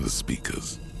 not in the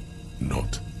speakers,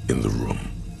 not in the room.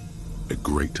 A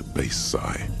great bass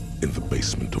sigh in the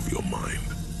basement of your mind.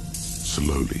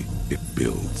 Slowly it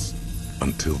builds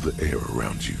until the air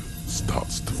around you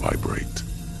starts to vibrate.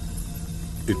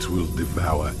 It will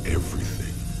devour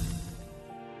everything.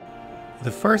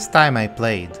 The first time I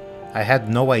played, I had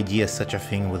no idea such a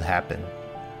thing would happen,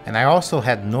 and I also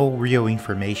had no real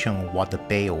information on what the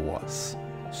Pale was.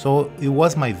 So it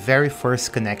was my very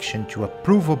first connection to a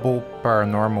provable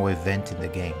paranormal event in the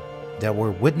game. There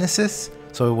were witnesses,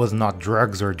 so it was not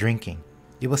drugs or drinking.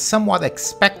 It was somewhat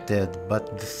expected,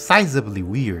 but decisively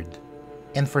weird.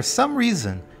 And for some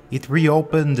reason, it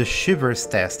reopened the Shivers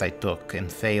test I took and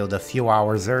failed a few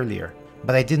hours earlier.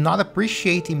 But I did not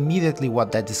appreciate immediately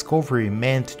what that discovery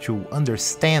meant to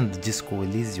understand Disco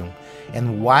Elysium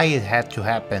and why it had to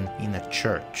happen in a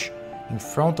church, in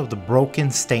front of the broken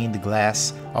stained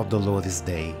glass of Dolores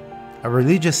Day. A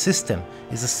religious system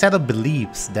is a set of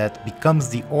beliefs that becomes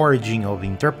the origin of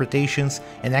interpretations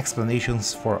and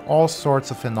explanations for all sorts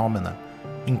of phenomena,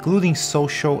 including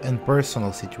social and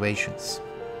personal situations.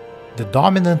 The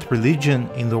dominant religion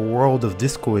in the world of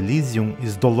Disco Elysium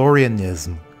is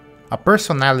Dolorianism, a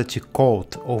personality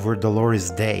cult over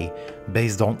Dolores Day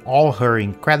based on all her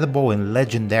incredible and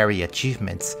legendary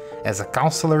achievements as a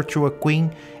counselor to a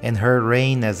queen and her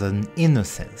reign as an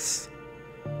innocence.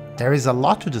 There is a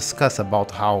lot to discuss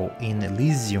about how in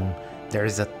Elysium there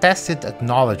is a tacit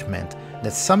acknowledgement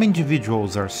that some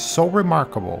individuals are so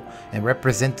remarkable and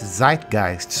represent the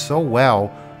zeitgeist so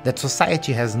well that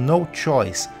society has no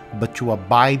choice but to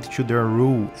abide to their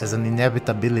rule as an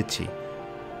inevitability.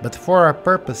 But for our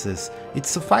purposes, it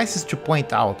suffices to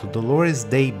point out Dolores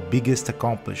Day's biggest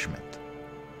accomplishment: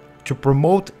 to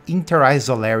promote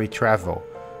inter-isolary travel,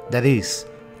 that is,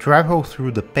 travel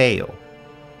through the Pale.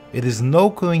 It is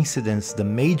no coincidence the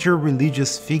major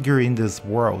religious figure in this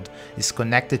world is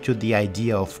connected to the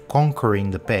idea of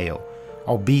conquering the Pale,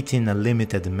 albeit in a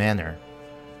limited manner.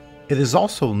 It is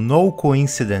also no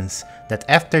coincidence that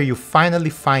after you finally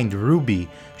find Ruby,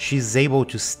 she is able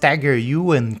to stagger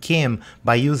you and Kim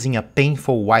by using a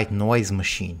painful white noise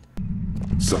machine.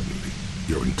 Suddenly,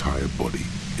 your entire body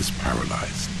is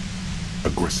paralyzed.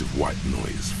 Aggressive white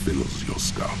noise fills your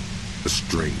skull, a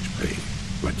strange pain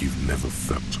like you've never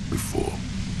felt before.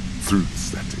 Through the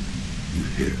static, you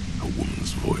hear a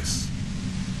woman's voice.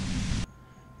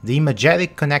 The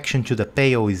imagetic connection to the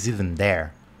Pale is even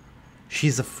there.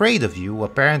 She's afraid of you,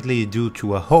 apparently due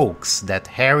to a hoax that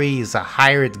Harry is a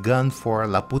hired gun for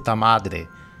La Puta Madre,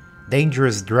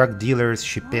 dangerous drug dealers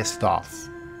she pissed off.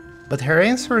 But her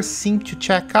answers seem to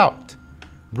check out.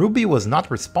 Ruby was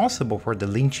not responsible for the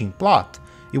lynching plot,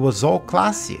 it was all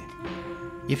Glacier.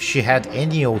 If she had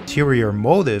any ulterior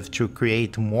motive to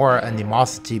create more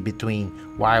animosity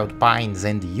between Wild Pines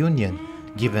and the Union,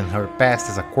 given her past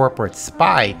as a corporate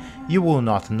spy, you will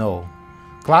not know.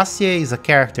 Glacier is a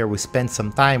character we spent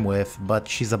some time with, but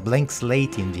she's a blank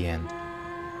slate in the end.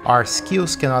 Our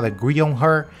skills cannot agree on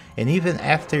her, and even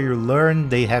after you learn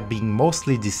they have been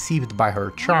mostly deceived by her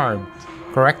charm,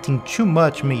 correcting too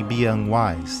much may be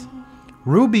unwise.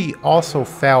 Ruby also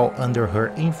fell under her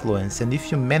influence, and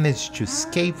if you manage to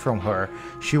escape from her,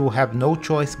 she will have no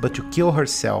choice but to kill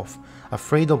herself,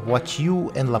 afraid of what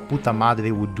you and La Puta Madre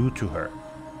would do to her.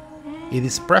 It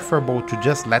is preferable to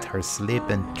just let her slip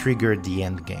and trigger the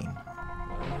endgame.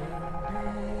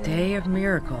 Day of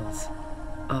Miracles.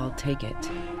 I'll take it.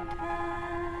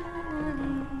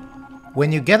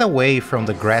 When you get away from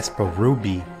the grasp of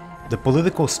Ruby, the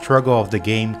political struggle of the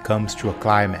game comes to a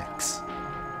climax.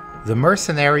 The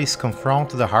mercenaries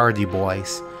confront the Hardy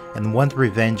Boys and want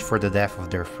revenge for the death of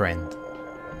their friend.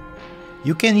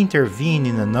 You can intervene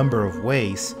in a number of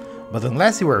ways, but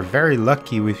unless you are very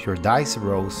lucky with your dice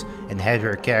rolls and have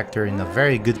your character in a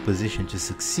very good position to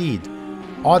succeed,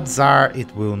 odds are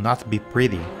it will not be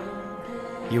pretty.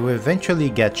 You will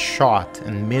eventually get shot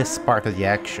and miss part of the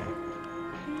action.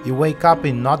 You wake up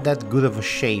in not that good of a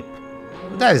shape,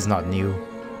 but that is not new.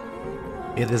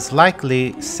 It is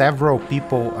likely several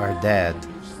people are dead,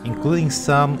 including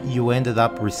some you ended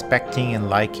up respecting and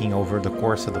liking over the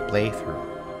course of the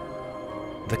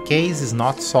playthrough. The case is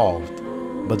not solved,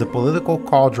 but the political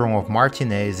cauldron of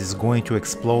Martinez is going to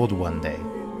explode one day.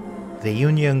 The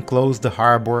Union closed the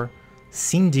harbor,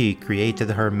 Cindy created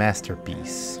her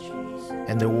masterpiece,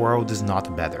 and the world is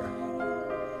not better.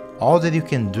 All that you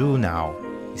can do now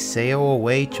is sail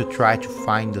away to try to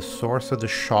find the source of the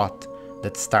shot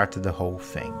that started the whole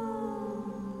thing.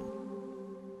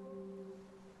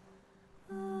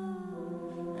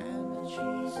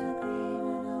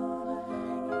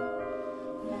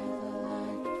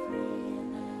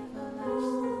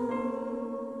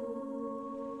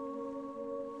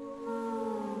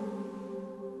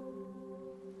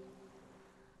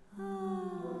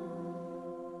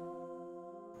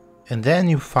 And then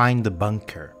you find the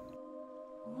bunker.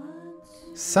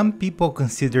 Some people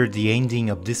consider the ending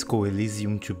of Disco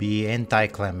Elysium to be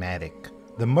anticlimactic.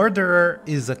 The murderer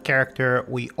is a character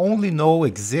we only know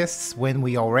exists when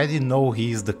we already know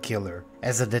he is the killer.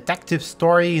 As a detective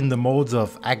story in the modes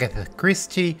of Agatha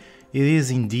Christie, it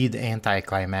is indeed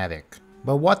anticlimactic.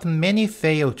 But what many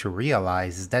fail to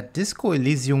realize is that Disco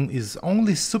Elysium is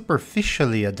only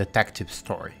superficially a detective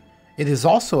story. It is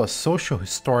also a social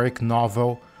historic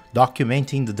novel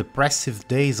documenting the depressive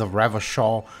days of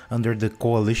Ravachol under the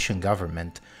coalition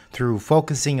government, through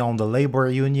focusing on the labor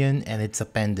union and its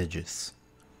appendages.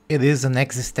 It is an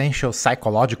existential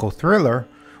psychological thriller,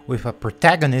 with a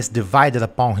protagonist divided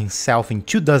upon himself in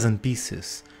 24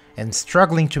 pieces, and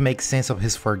struggling to make sense of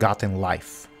his forgotten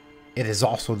life. It is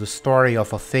also the story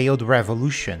of a failed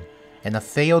revolution and a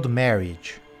failed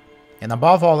marriage, and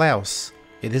above all else,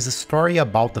 it is a story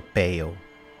about the pale.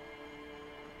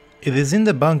 It is in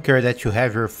the bunker that you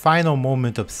have your final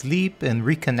moment of sleep and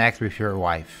reconnect with your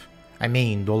wife.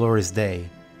 Dolores Day.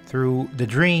 Through the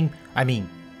dream,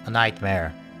 a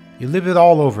nightmare. You live it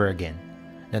all over again.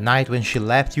 The night when she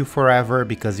left you forever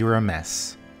because you were a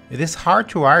mess. It is hard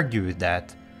to argue with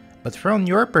that, but from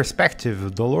your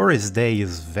perspective, Dolores Day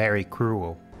is very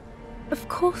cruel. Of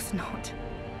course not.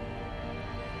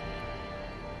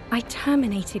 I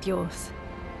terminated yours.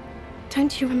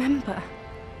 Don't you remember?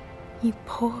 You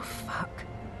poor fuck.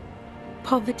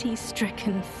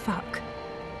 Poverty-stricken fuck.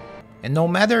 And no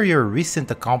matter your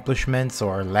recent accomplishments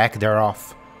or lack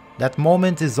thereof, that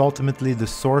moment is ultimately the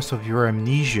source of your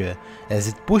amnesia as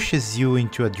it pushes you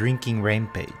into a drinking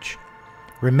rampage.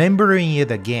 Remembering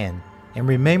it again, and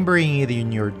remembering it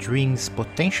in your dreams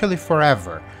potentially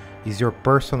forever, is your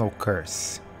personal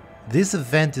curse. This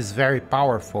event is very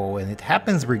powerful and it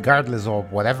happens regardless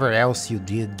of whatever else you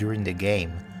did during the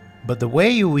game. But the way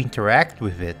you interact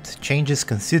with it changes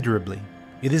considerably.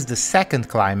 It is the second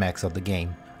climax of the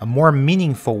game, a more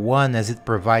meaningful one as it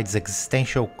provides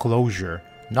existential closure,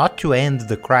 not to end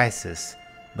the crisis,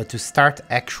 but to start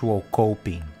actual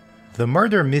coping. The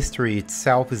murder mystery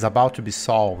itself is about to be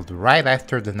solved right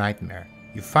after the nightmare.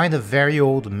 You find a very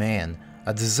old man,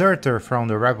 a deserter from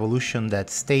the revolution that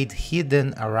stayed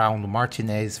hidden around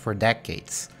Martinez for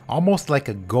decades, almost like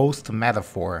a ghost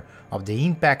metaphor of the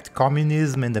impact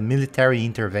communism and the military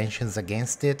interventions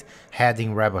against it had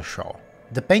in Ravachol.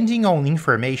 Depending on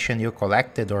information you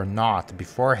collected or not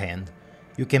beforehand,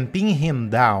 you can pin him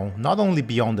down not only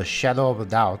beyond the shadow of a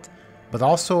doubt, but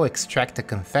also extract a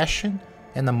confession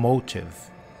and a motive.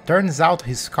 Turns out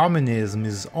his communism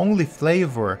is only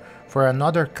flavor for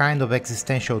another kind of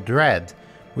existential dread,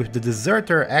 with the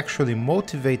deserter actually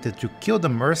motivated to kill the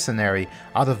mercenary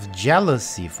out of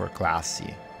jealousy for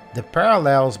Classy. The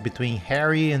parallels between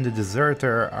Harry and the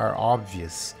deserter are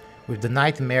obvious, with the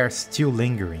nightmare still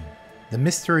lingering. The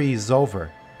mystery is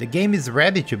over, the game is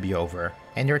ready to be over,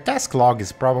 and your task log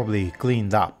is probably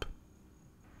cleaned up.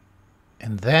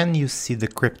 And then you see the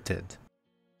cryptid.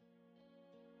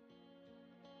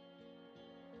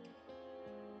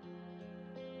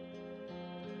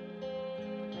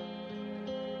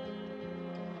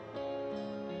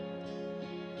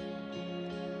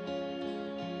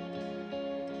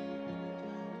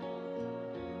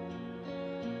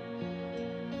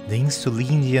 the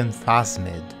Insulinian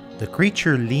phasmid, the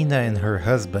creature Lena and her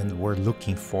husband were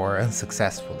looking for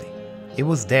unsuccessfully. It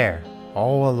was there,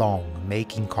 all along,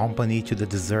 making company to the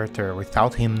deserter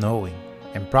without him knowing,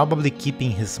 and probably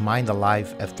keeping his mind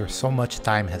alive after so much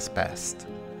time has passed.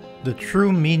 The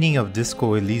true meaning of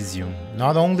Disco Elysium,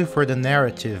 not only for the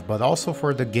narrative but also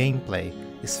for the gameplay,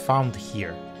 is found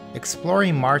here.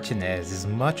 Exploring Martinez as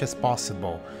much as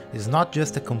possible is not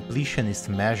just a completionist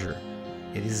measure,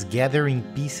 it is gathering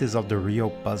pieces of the real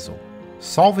puzzle.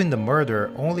 Solving the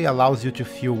murder only allows you to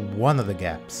fill one of the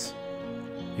gaps.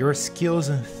 Your skills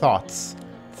and thoughts,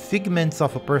 figments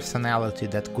of a personality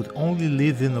that could only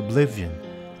live in oblivion,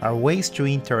 are ways to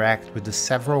interact with the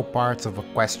several parts of a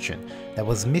question that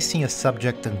was missing a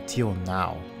subject until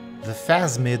now. The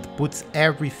phasmid puts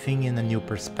everything in a new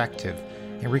perspective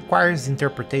and requires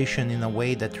interpretation in a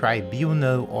way that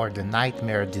Tribunal or the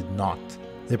Nightmare did not.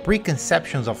 The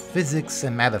preconceptions of physics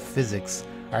and metaphysics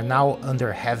are now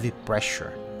under heavy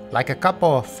pressure. Like a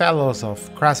couple of fellows of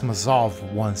Krasmazov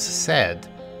once said,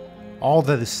 all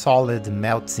that is solid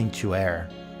melts into air,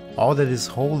 all that is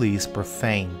holy is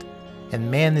profaned, and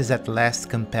man is at last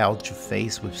compelled to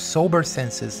face with sober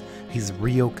senses his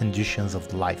real conditions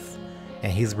of life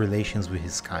and his relations with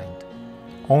his kind.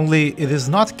 Only it is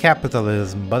not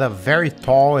capitalism but a very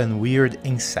tall and weird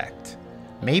insect.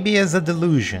 Maybe as a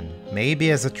delusion,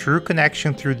 maybe as a true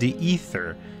connection through the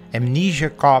ether,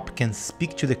 Amnesiacop can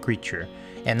speak to the creature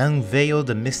and unveil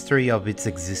the mystery of its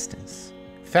existence.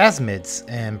 Phasmids,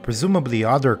 and presumably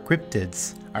other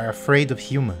cryptids, are afraid of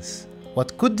humans.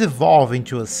 What could devolve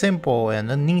into a simple and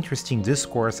uninteresting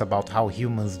discourse about how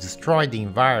humans destroy the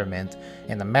environment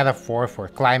and a metaphor for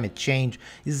climate change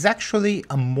is actually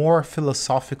a more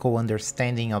philosophical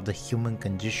understanding of the human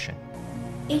condition.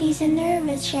 It is a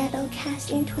nervous shadow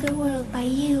cast into the world by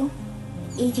you,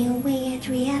 eating away at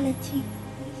reality.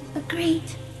 A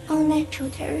great, unnatural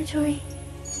territory.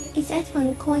 Its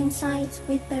advent coincides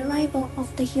with the arrival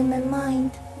of the human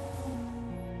mind.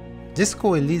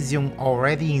 Disco Elysium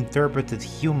already interpreted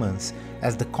humans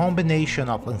as the combination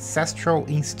of ancestral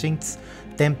instincts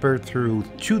tempered through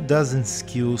 24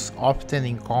 skills often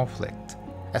in conflict,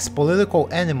 as political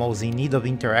animals in need of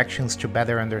interactions to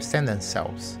better understand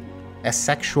themselves, as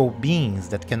sexual beings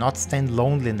that cannot stand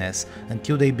loneliness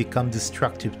until they become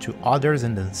destructive to others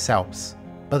and themselves.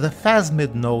 But the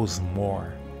phasmid knows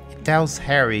more. It tells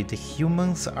Harry the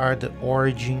humans are the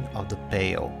origin of the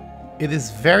Pale. It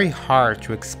is very hard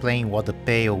to explain what the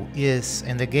Pale is,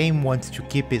 and the game wants to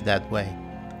keep it that way.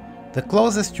 The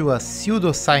closest to a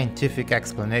pseudo-scientific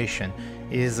explanation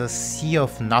is a sea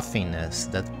of nothingness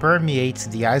that permeates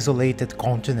the isolated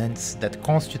continents that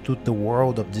constitute the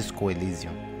world of Disco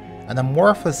Elysium. An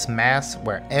amorphous mass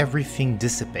where everything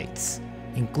dissipates,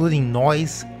 including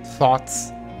noise,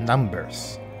 thoughts,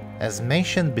 numbers. As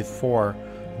mentioned before,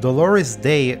 Dolores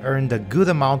Day earned a good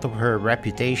amount of her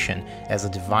reputation as a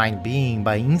divine being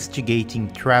by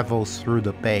instigating travels through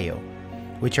the Pale,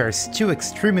 which are still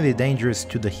extremely dangerous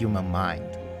to the human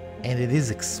mind. And it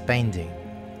is expanding,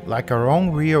 like our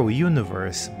own real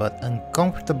universe, but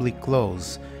uncomfortably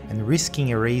close and risking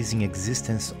erasing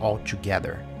existence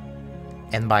altogether.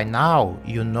 And by now,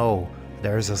 you know,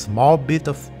 there's a small bit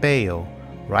of Pale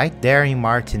right there in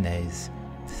Martinez,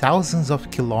 thousands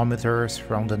of kilometers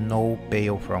from the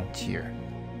no-Pale frontier.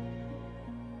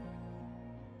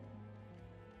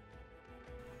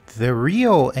 The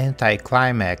real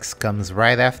anticlimax comes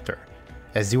right after,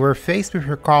 as you are faced with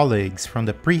your colleagues from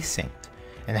the precinct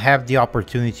and have the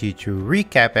opportunity to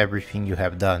recap everything you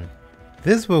have done.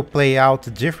 This will play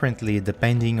out differently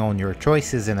depending on your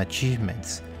choices and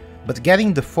achievements, but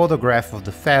getting the photograph of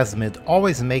the phasmid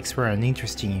always makes for an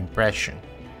interesting impression.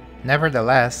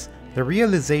 Nevertheless, the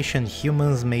realization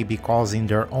humans may be causing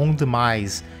their own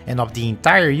demise and of the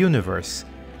entire universe,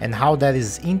 and how that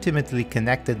is intimately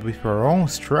connected with your own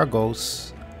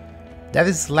struggles, that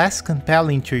is less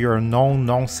compelling to your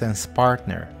no-nonsense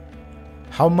partner.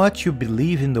 How much you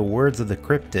believe in the words of the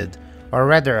cryptid, or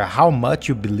rather how much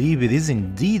you believe it is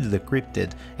indeed the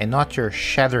cryptid and not your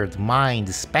shattered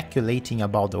mind speculating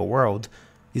about the world,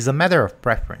 is a matter of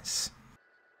preference.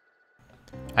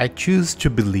 I choose to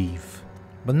believe,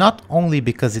 but not only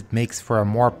because it makes for a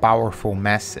more powerful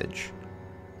message.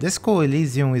 Disco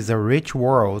Elysium is a rich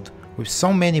world with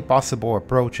so many possible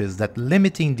approaches that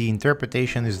limiting the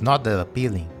interpretation is not that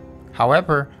appealing.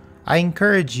 However, I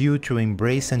encourage you to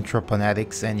embrace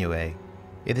Entroponetics anyway.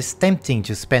 It is tempting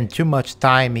to spend too much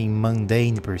time in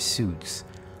mundane pursuits,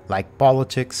 like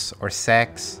politics or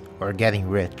sex or getting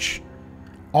rich,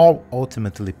 all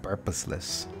ultimately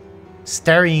purposeless.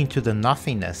 Staring into the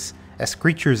nothingness as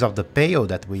creatures of the Pale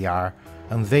that we are,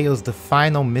 unveils the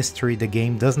final mystery the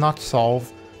game does not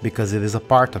solve because it is a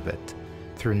part of it,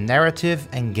 through narrative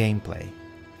and gameplay.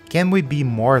 Can we be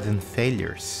more than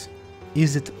failures?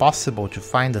 Is it possible to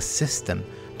find a system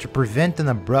to prevent an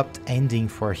abrupt ending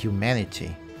for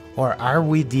humanity? Or are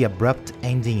we the abrupt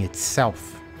ending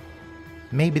itself?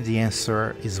 Maybe the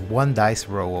answer is one dice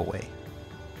roll away.